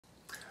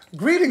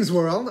Greetings,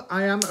 world.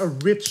 I am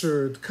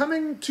Richard,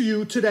 coming to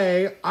you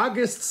today,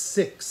 August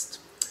 6th,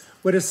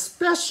 with a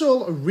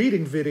special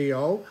reading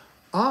video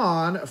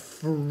on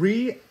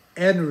free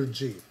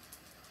energy.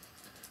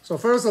 So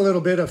first, a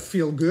little bit of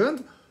feel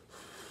good.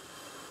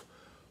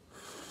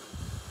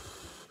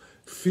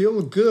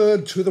 Feel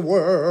good to the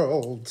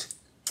world.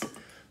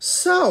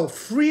 So,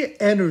 free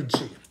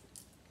energy.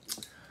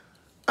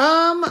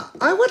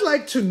 I would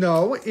like to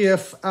know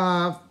if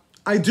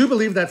I do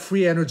believe that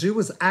free energy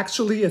was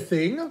actually a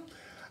thing.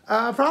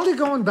 Probably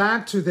going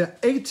back to the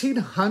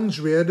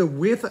 1800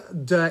 with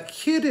the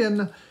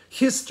hidden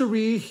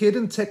history,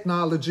 hidden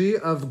technology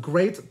of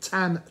Great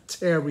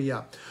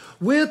Tantaria,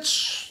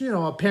 which,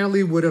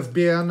 apparently would have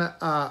been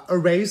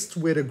erased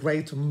with a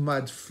great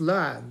mud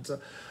flood.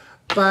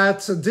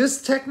 But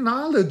this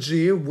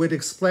technology would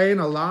explain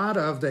a lot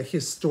of the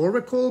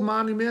historical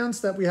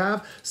monuments that we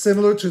have,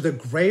 similar to the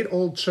great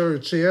old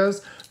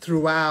churches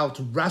throughout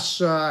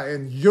Russia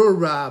and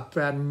Europe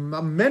and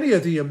many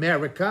of the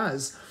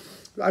Americas.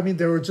 I mean,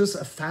 they were just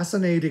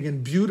fascinating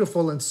and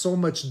beautiful in so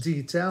much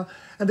detail.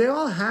 And they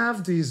all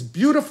have these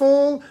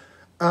beautiful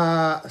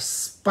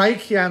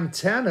spiky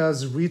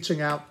antennas reaching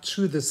out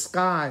to the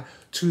sky,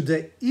 to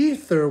the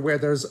ether where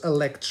there's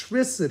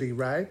electricity,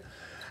 right?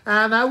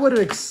 And that would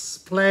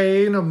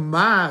explain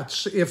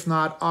much, if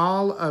not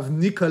all, of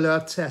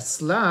Nikola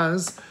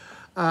Tesla's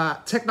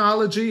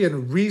technology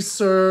and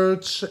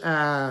research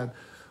and,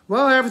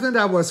 well, everything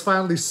that was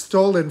finally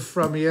stolen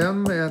from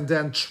him and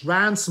then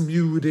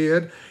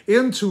transmuted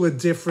into a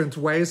different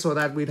way so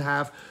that we'd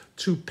have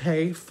to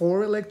pay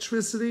for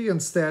electricity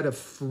instead of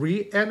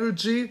free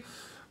energy.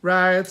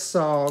 Right,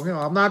 so,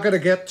 I'm not going to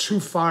get too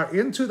far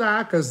into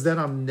that because then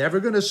I'm never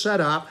going to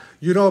shut up.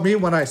 You know me,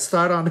 when I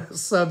start on a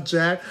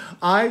subject,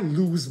 I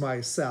lose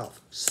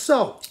myself.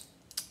 So,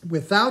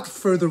 without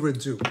further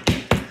ado,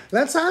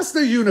 let's ask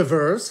the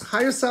universe,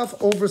 higher self,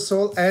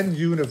 oversoul, and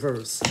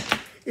universe.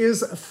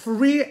 Is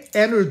free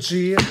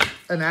energy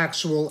an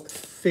actual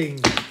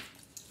thing?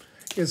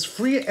 Is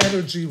free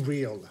energy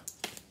real?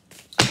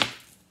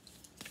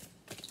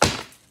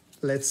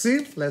 Let's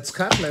see, let's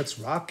cut, let's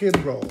rock and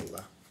roll.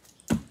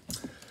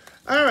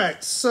 All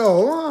right,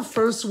 so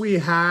first we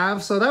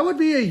have, so that would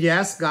be a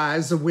yes,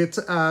 guys, with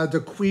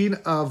the Queen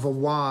of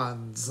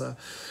Wands.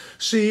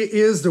 She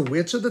is the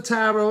Witch of the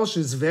Tarot.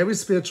 She's very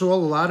spiritual, a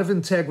lot of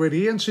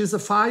integrity, and she's a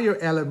fire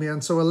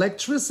element. So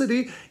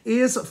electricity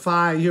is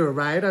fire,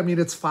 right? I mean,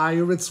 it's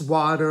fire, it's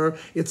water,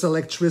 it's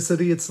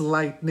electricity, it's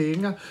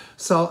lightning.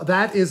 So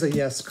that is a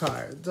yes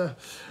card.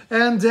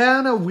 And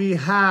then we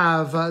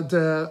have not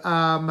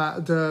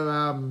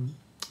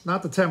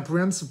the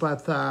Temperance,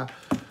 but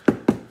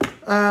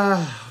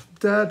I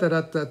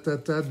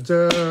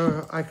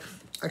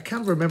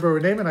can't remember her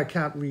name and I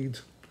can't read.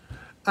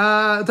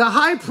 The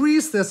High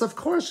Priestess, of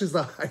course she's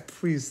the High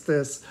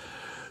Priestess.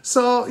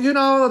 So,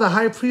 the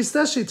High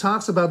Priestess, she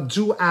talks about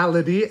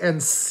duality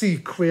and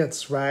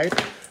secrets, right?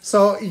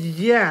 So,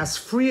 yes,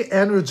 free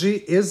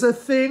energy is a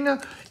thing.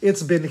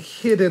 It's been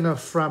hidden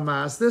from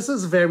us. This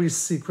is very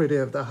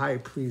secretive, the High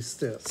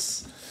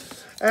Priestess.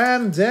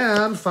 And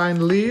then,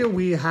 finally,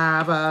 we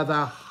have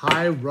the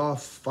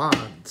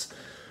Hierophant.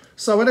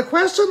 So in a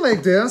question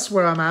like this,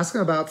 where I'm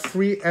asking about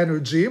free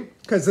energy,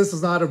 because this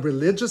is not a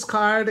religious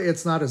card,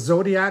 it's not a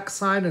zodiac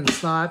sign, and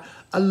it's not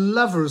a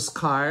lover's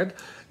card,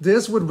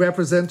 this would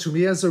represent to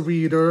me as a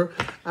reader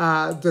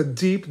the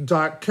deep,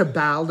 dark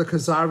cabal, the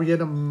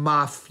Khazarian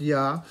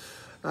mafia,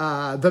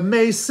 the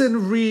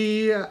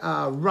Masonry,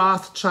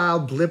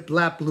 Rothschild, Blip,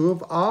 Blap, Blue,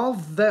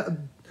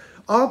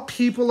 all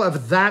people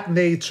of that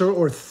nature,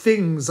 or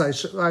things, I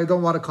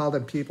don't want to call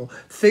them people,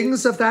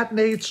 things of that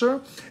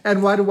nature.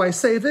 And why do I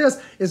say this?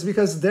 Is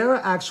because they're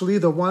actually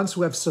the ones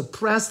who have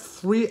suppressed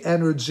free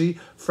energy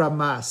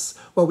from us.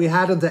 What we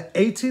had in the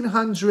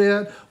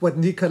 1800s, what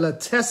Nikola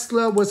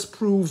Tesla was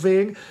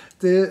proving,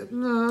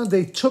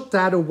 they took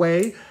that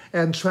away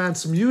and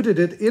transmuted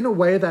it in a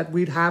way that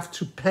we'd have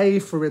to pay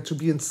for it, to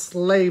be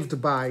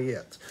enslaved by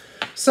it.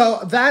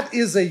 So that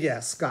is a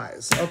yes,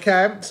 guys,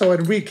 okay? So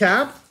in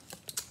recap,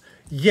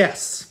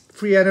 yes,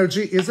 free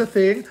energy is a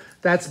thing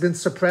that's been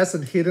suppressed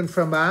and hidden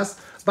from us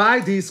by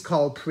these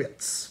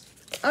culprits.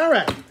 All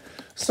right,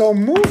 so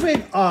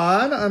moving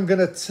on, I'm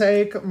going to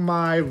take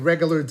my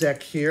regular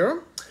deck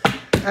here,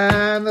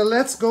 and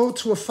let's go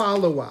to a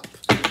follow-up.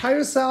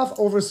 Higher self,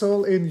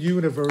 oversoul, in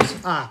universe.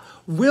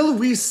 Will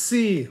we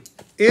see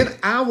in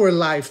our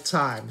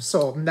lifetime,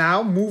 so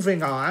now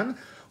moving on,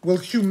 will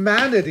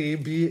humanity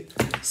be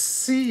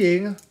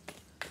seeing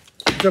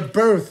the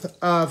birth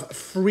of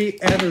free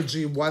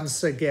energy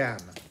once again?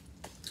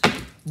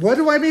 What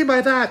do I mean by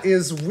that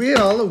is,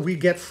 will we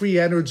get free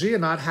energy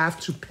and not have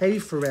to pay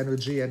for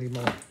energy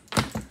anymore?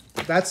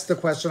 That's the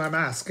question I'm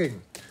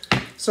asking.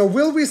 So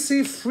will we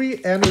see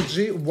free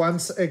energy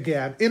once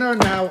again in our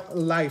now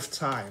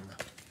lifetime?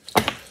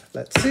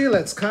 Let's see,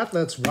 let's cut,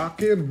 let's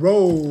rock and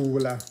roll.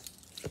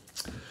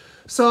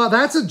 So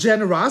that's a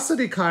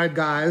generosity card,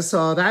 guys.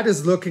 So that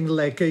is looking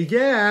like a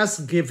yes,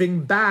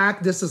 giving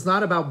back. This is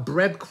not about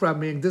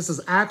breadcrumbing. This is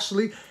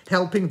actually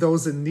helping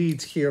those in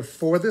need here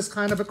for this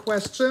kind of a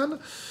question.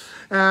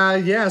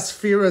 Yes,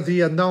 fear of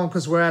the unknown,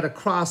 because we're at a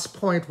cross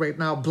point right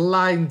now,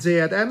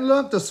 blinded. And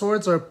look, the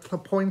swords are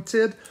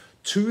pointed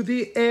to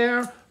the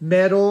air,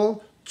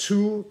 metal,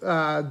 to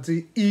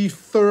the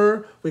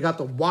ether. We got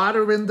the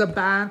water in the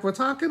back. We're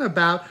talking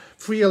about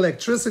free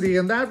electricity,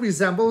 and that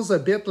resembles a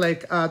bit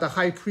like the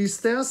High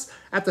Priestess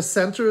at the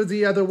center of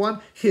the other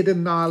one,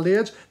 hidden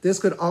knowledge. This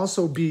could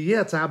also be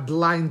it,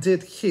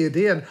 blinded,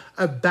 hidden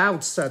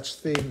about such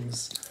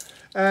things.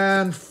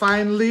 And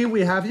finally,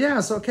 we have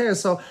yes. Okay,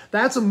 so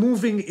that's a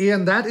moving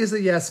in. That is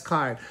a yes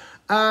card.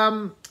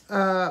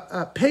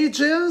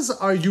 Pages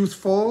are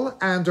youthful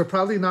and they're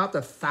probably not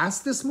the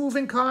fastest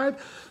moving card.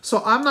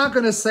 So I'm not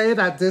going to say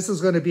that this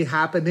is going to be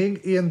happening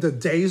in the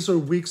days or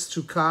weeks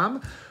to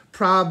come.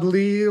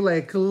 Probably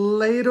like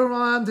later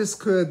on, this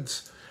could,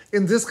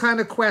 in this kind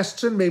of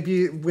question,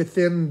 maybe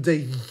within the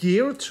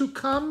year to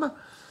come.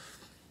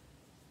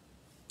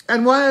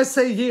 And why I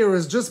say year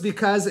is just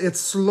because it's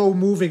slow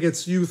moving,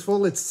 it's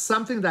youthful, it's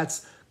something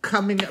that's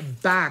coming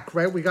back,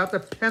 right? We got the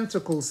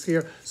pentacles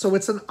here. So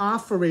it's an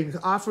offering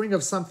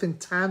of something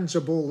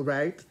tangible,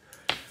 right?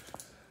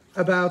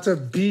 About a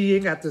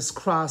being at this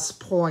cross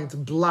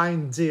point,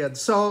 blinded.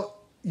 So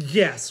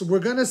yes, we're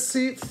going to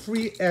see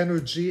free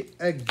energy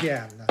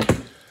again.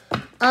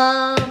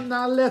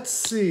 Now let's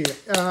see.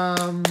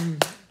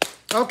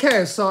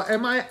 Okay, so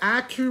am I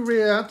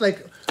accurate?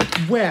 Like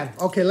when?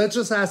 Okay, let's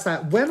just ask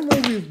that. When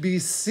will we be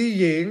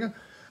seeing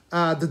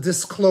the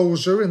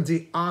disclosure and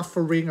the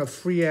offering of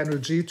free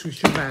energy to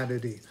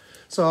humanity?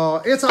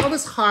 So it's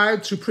always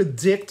hard to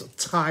predict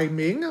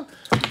timing,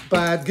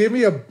 but give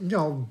me a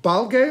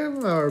ball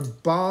game or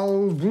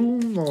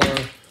ballroom or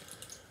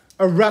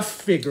a rough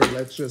figure,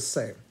 let's just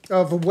say,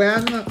 of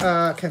when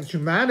can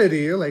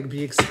humanity like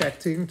be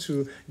expecting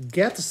to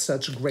get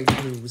such great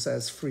news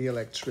as free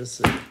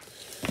electricity.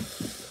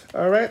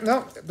 All right,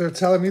 no, they're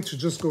telling me to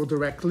just go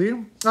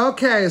directly.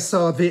 Okay,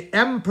 so the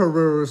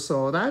Emperor,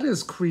 so that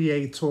is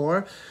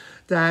Creator.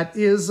 That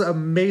is a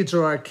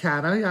major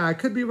arcana. Yeah, I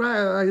could be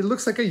right. It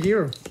looks like a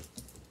year.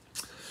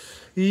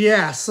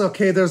 Yes,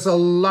 okay, there's a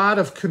lot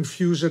of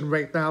confusion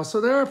right now. So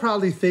there are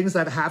probably things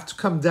that have to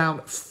come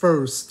down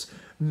first.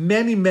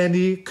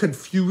 Many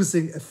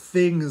confusing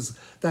things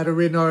that are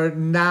in our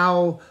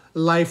now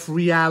life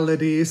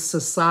reality,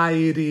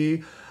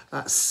 society,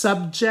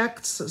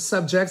 subjects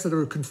that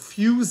are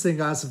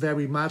confusing us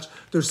very much.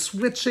 They're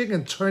switching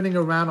and turning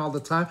around all the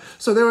time.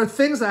 So there are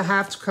things that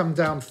have to come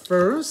down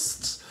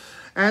first.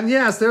 And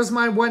yes, there's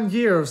my 1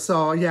 year.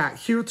 So yeah,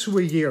 here to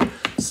a year.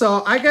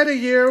 So I get a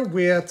year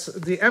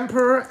with the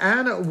Emperor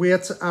and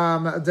with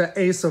the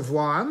Ace of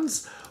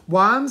Wands.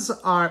 Wands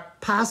are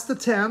past the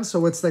 10,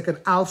 so it's like an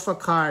alpha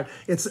card.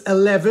 It's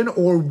 11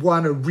 or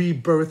 1, a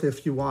rebirth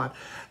if you want.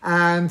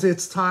 And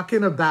it's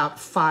talking about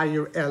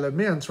fire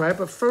elements, right?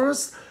 But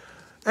first,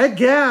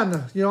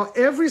 again,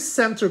 every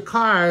center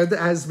card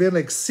has been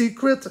like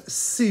secrets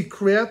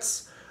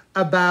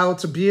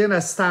about being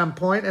a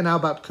standpoint and now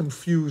about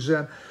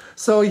confusion.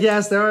 So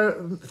yes, there are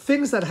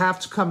things that have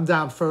to come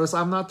down first.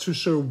 I'm not too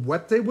sure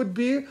what they would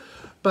be.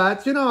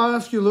 But,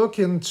 if you look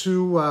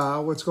into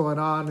what's going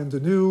on in the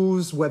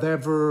news,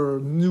 whatever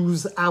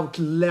news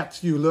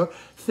outlet you look,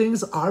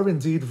 things are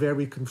indeed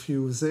very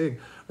confusing.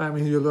 I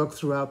mean, you look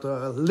throughout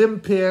the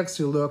Olympics,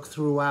 you look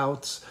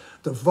throughout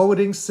the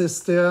voting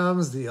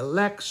systems, the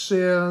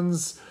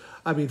elections,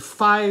 I mean,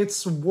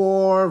 fights,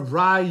 war,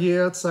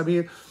 riots. I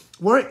mean,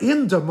 we're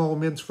in the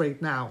moment right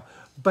now.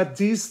 But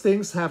these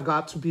things have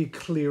got to be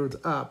cleared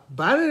up.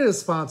 But it is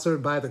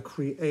sponsored by the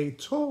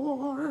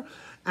Creator.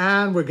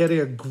 And we're getting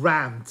a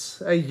grant,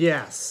 a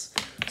yes.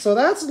 So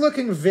that's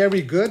looking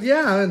very good.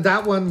 Yeah, and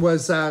that one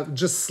was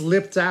just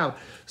slipped out.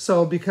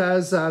 So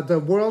because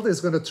the world is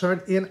going to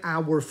turn in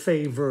our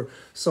favor.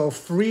 So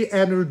free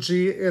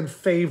energy in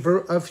favor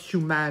of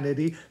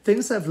humanity.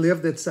 Things have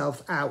lived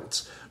itself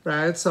out,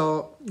 right?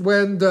 So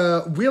when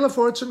the Wheel of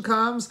Fortune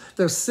comes,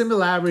 there's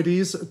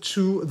similarities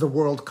to the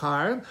World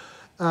card.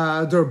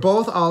 They're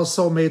both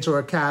also major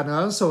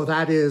arcana. So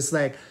that is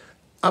like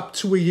up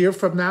to a year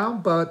from now,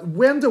 but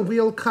when the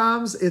wheel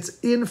comes, it's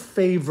in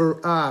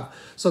favor of.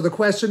 So the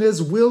question is,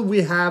 will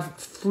we have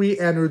free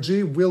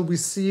energy? Will we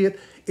see it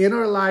in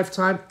our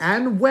lifetime?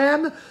 And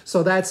when?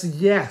 So that's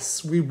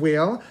yes, we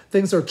will.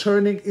 Things are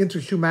turning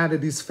into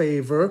humanity's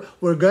favor.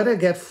 We're gonna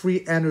get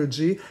free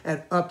energy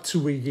and up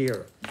to a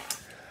year.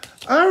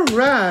 All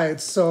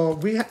right, so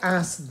we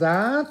asked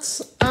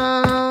that.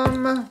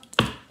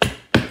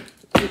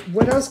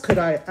 What else could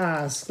I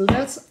ask?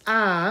 Let's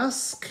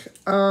ask,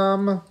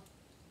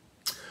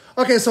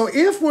 okay, so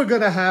if we're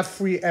going to have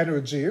free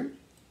energy,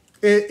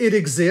 it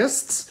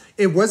exists.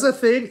 It was a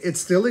thing. It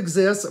still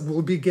exists.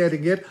 We'll be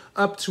getting it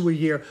up to a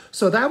year.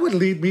 So that would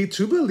lead me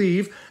to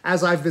believe,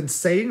 as I've been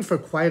saying for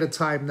quite a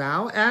time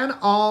now, and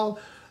all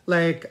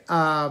like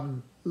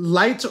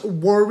light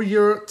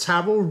warrior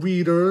tarot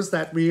readers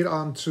that read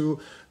onto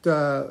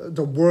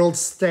the world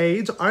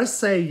stage are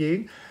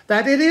saying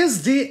that it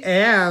is the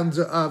end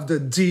of the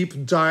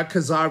deep, dark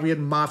Khazarian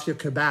mafia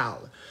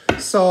cabal.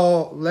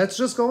 So let's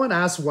just go and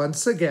ask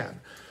once again.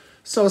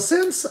 So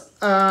since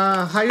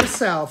higher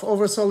self,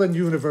 oversoul, and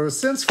universe,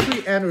 since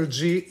free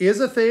energy is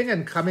a thing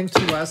and coming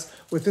to us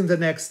within the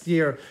next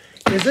year,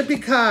 is it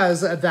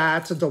because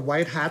that the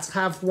white hats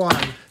have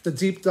won? The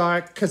deep,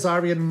 dark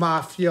Khazarian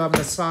mafia,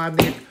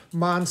 Masonic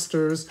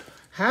monsters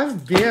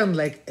have been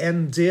like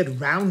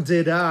ended,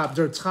 rounded up.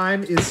 Their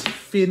time is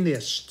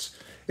finished.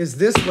 Is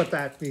this what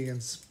that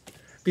means?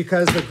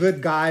 Because the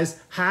good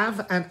guys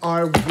have and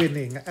are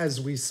winning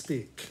as we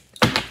speak.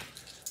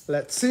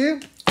 Let's see.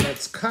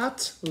 Let's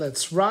cut.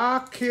 Let's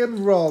rock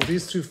and roll.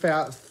 These two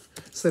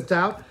slipped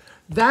out.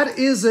 That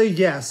is a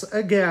yes.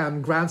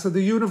 Again, grants of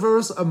the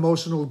universe,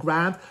 emotional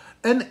grant,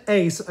 an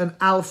ace, an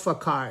alpha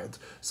card.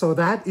 So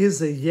that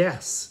is a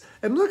yes.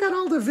 And look at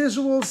all the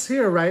visuals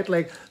here, right?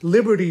 Like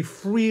liberty,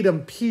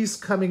 freedom, peace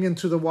coming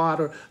into the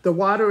water. The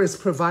water is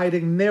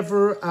providing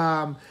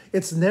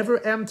it's never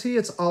empty.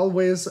 It's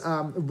always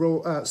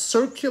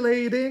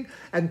circulating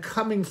and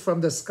coming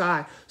from the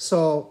sky.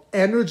 So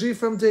energy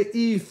from the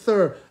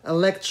ether,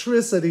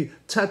 electricity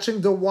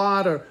touching the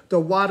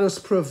water's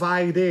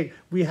providing.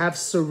 We have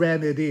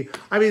serenity.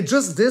 I mean,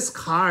 just this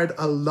card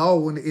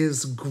alone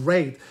is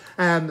great.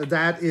 And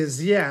that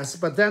is yes.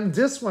 But then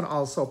this one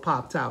also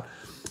popped out.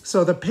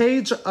 So the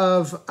Page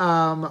of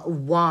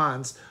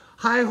Wands,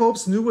 high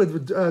hopes,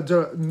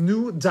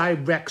 new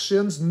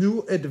directions,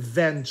 new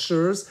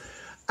adventures.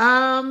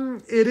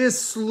 It is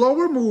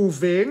slower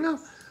moving,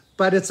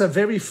 but it's a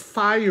very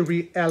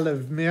fiery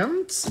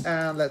element.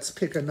 And let's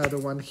pick another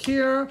one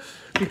here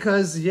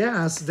because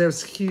yes,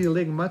 there's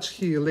healing, much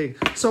healing.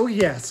 So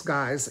yes,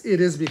 guys,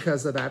 it is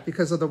because of that,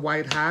 because of the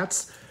white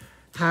hats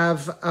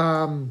have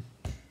won.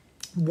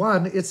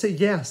 It's a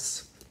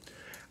yes.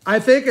 I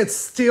think it's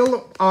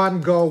still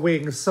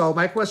ongoing. So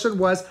my question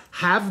was,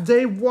 have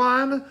they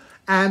won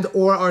and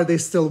or are they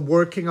still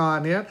working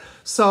on it?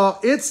 So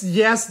it's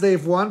yes,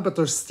 they've won, but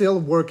they're still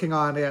working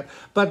on it.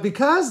 But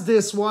because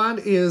this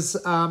one is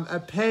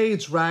a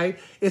page, right?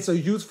 It's a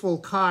youthful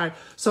card.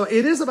 So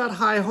it is about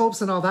high hopes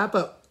and all that,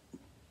 but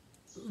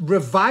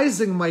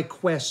revising my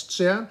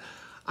question,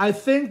 I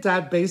think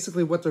that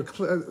basically what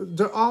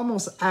they're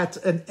almost at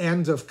an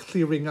end of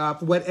clearing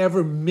up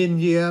whatever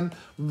minion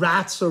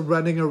rats are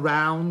running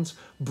around,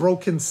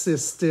 broken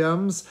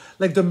systems.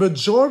 Like the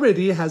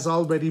majority has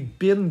already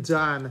been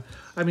done.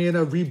 I mean,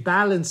 a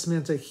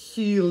rebalancement, a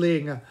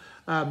healing,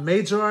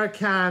 major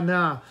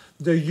arcana,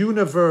 the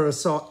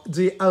universe, or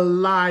the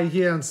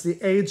alliance,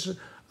 the age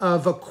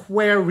of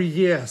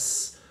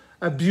Aquarius,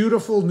 a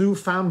beautiful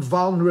newfound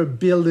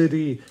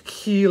vulnerability,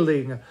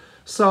 healing.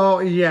 So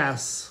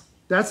yes.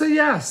 That's a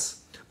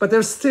yes, but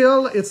there's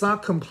still, it's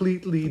not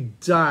completely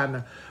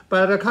done.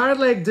 But a card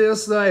like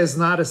this is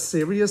not a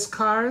serious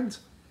card.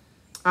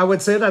 I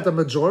would say that the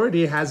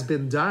majority has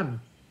been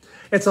done.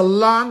 It's a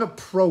long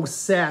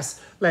process.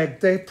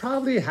 Like they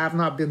probably have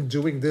not been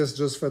doing this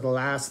just for the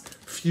last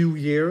few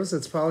years.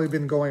 It's probably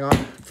been going on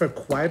for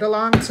quite a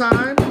long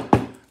time.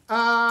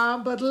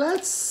 But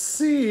let's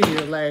see,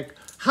 like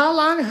how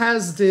long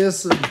has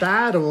this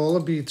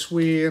battle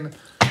between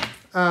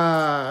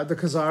the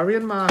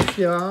Khazarian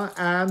Mafia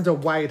and the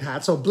white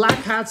hats, so black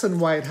hats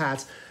and white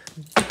hats.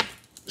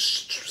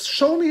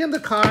 Show me in the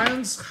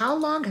cards, how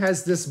long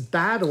has this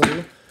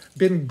battle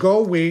been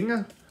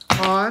going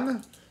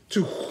on?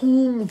 To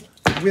whom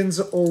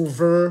wins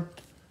over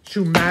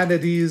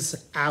humanity's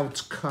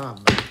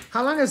outcome?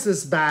 How long has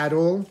this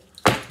battle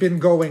been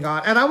going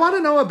on? And I want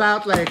to know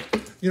about, like,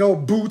 you know,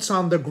 boots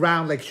on the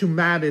ground, like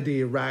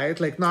humanity, right?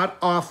 Like not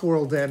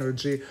off-world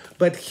energy,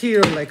 but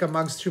here, like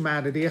amongst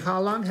humanity.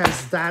 How long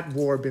has that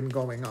war been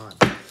going on?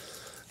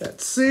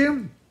 Let's see.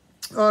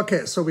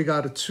 Okay, so we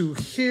got a 2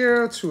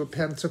 here, 2 of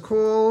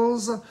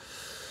Pentacles.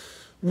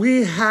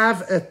 We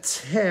have a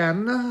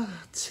 10,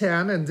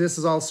 and this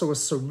is also a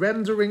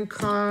surrendering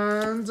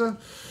card.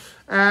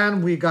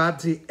 And we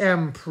got the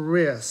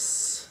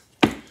Empress.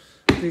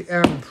 The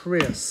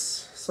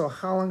Empress. So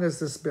how long has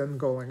this been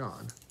going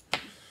on?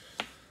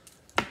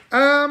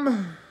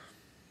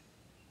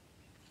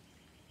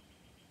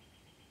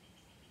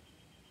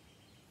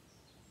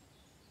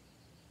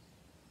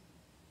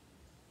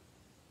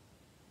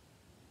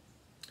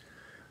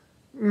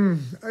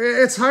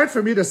 It's hard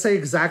for me to say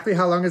exactly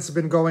how long it's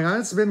been going on.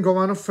 It's been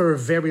going on for a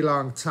very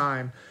long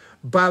time.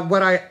 But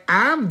what I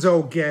am,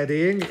 though,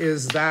 getting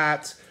is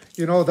that,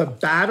 you know, the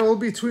battle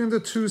between the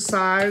two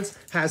sides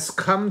has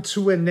come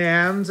to an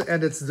end,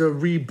 and it's the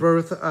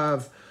rebirth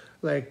of,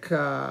 like,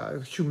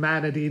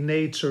 humanity,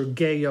 nature,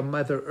 Gaia,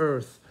 Mother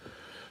Earth.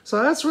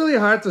 So that's really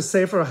hard to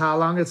say for how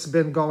long it's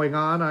been going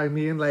on. I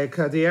mean, like,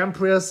 the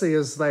Empress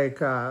is,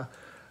 like,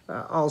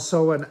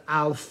 also an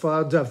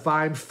alpha,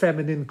 divine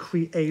feminine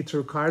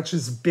creator card.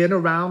 She's been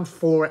around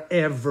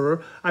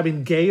forever. I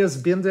mean, Gaia's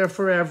been there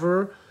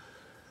forever.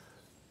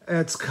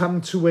 It's come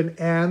to an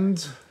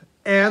end.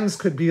 ends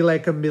could be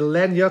like a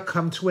millennia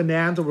come to an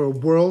end, or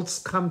worlds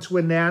come to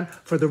an end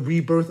for the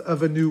rebirth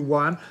of a new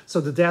one. So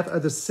the death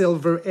of the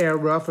silver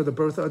era for the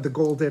birth of the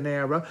golden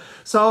era.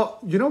 So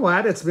you know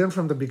what? It's been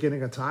from the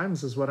beginning of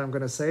times is what I'm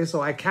going to say.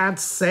 So I can't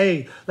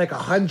say like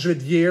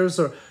 100 years,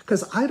 or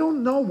because I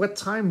don't know what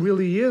time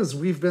really is.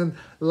 We've been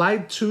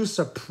lied to,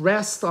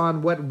 suppressed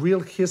on what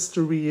real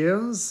history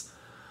is.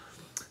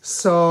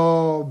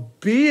 So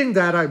being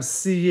that I'm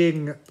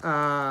seeing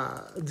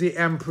the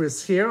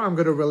Empress here, I'm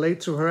going to relate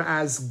to her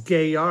as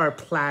Gaia,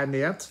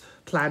 planet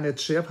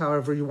ship,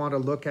 however you want to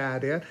look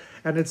at it.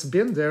 And it's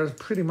been there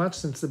pretty much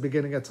since the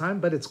beginning of time,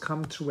 but it's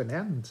come to an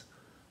end.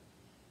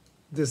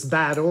 This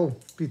battle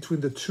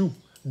between the two,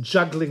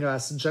 juggling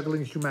us,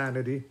 juggling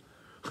humanity.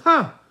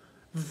 Huh.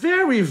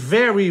 Very,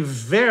 very,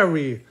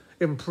 very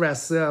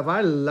impressive.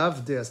 I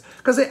love this.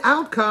 Because the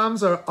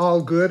outcomes are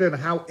all good in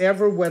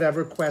however,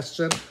 whatever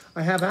question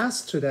I have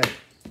asked today.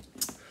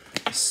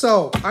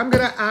 So I'm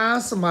going to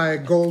ask my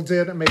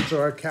golden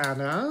major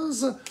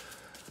arcanas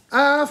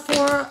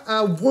for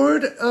a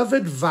word of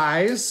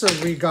advice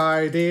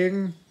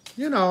regarding,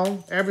 you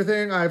know,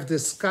 everything I've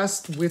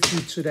discussed with you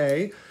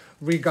today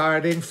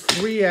regarding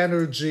free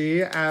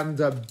energy and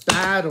the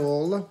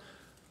battle,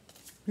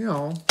 you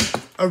know,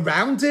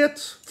 around it,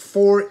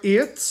 for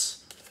it.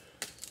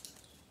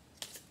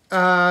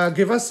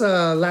 Give us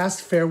a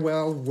last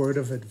farewell word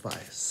of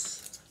advice.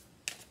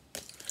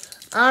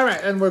 All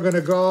right, and we're going to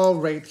go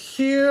right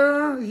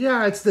here.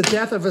 Yeah, it's the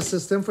death of a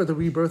system for the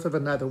rebirth of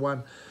another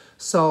one.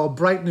 So,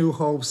 bright new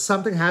hope.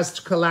 Something has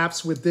to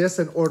collapse with this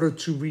in order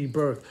to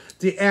rebirth.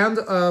 The end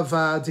of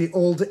the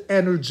old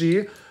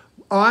energy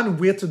on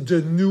with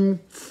the new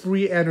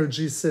free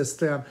energy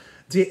system.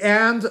 The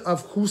end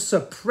of who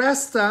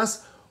suppressed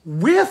us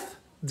with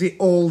the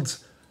old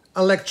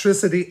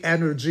electricity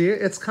energy.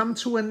 It's come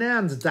to an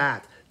end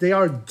that. They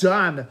are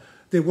done.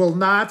 They will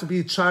not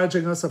be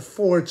charging us a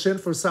fortune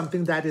for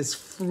something that is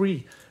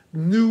free.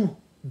 New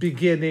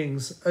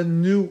beginnings, a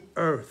new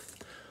earth.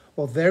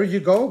 Well, there you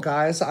go,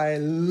 guys. I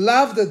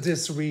loved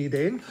this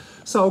reading.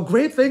 So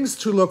great things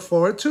to look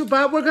forward to,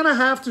 but we're going to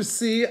have to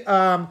see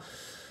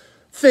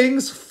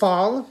things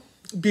fall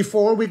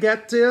before we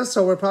get there.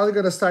 So we're probably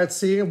going to start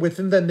seeing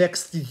within the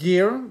next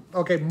year.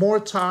 Okay, more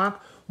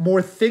talk,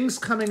 more things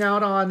coming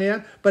out on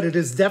it, but it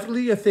is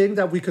definitely a thing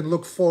that we can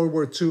look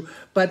forward to.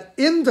 But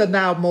in the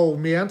now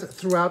moment,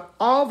 throughout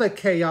all the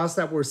chaos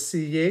that we're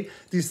seeing,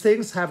 these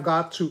things have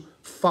got to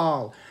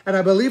fall. And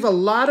I believe a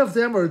lot of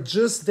them are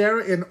just there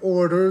in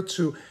order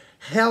to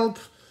help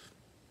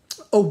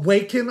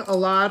awaken a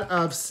lot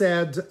of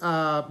said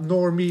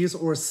normies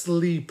or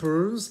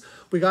sleepers.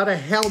 We got to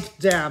help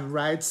them,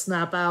 right?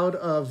 Snap out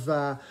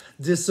of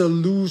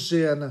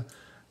disillusion.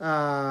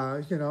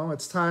 You know,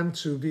 it's time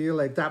to be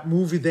like that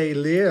movie They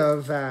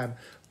Live and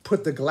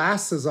put the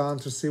glasses on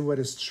to see what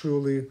is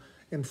truly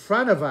in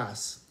front of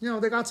us. You know,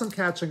 they got some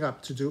catching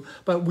up to do,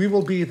 but we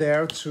will be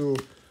there to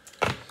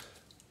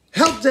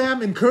help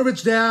them,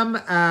 encourage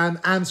them, and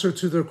answer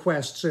to their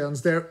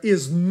questions. There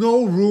is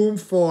no room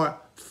for,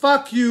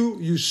 fuck you,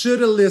 you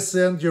should have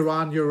listened, you're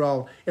on your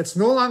own. It's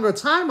no longer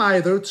time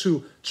either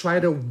to try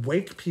to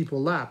wake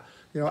people up.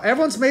 You know,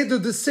 everyone's made the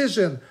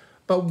decision.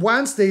 But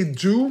once they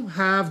do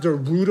have the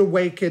rude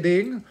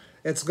awakening,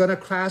 it's going to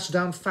crash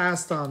down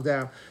fast on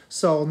them.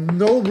 So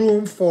no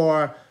room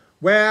for,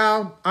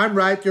 well, I'm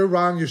right, you're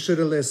wrong, you should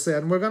have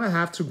listened. We're going to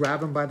have to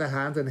grab them by the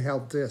hand and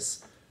help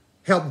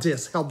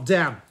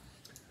them.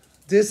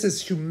 This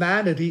is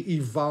humanity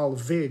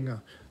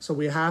evolving. So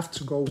we have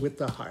to go with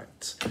the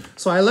heart.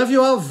 So I love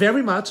you all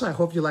very much. I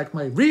hope you like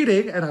my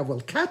reading, and I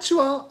will catch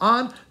you all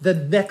on the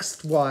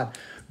next one.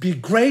 Be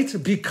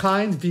great, be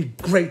kind, be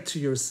great to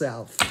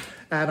yourself.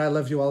 And I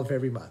love you all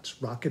very much.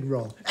 Rock and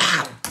roll.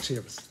 Ow!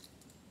 Cheers.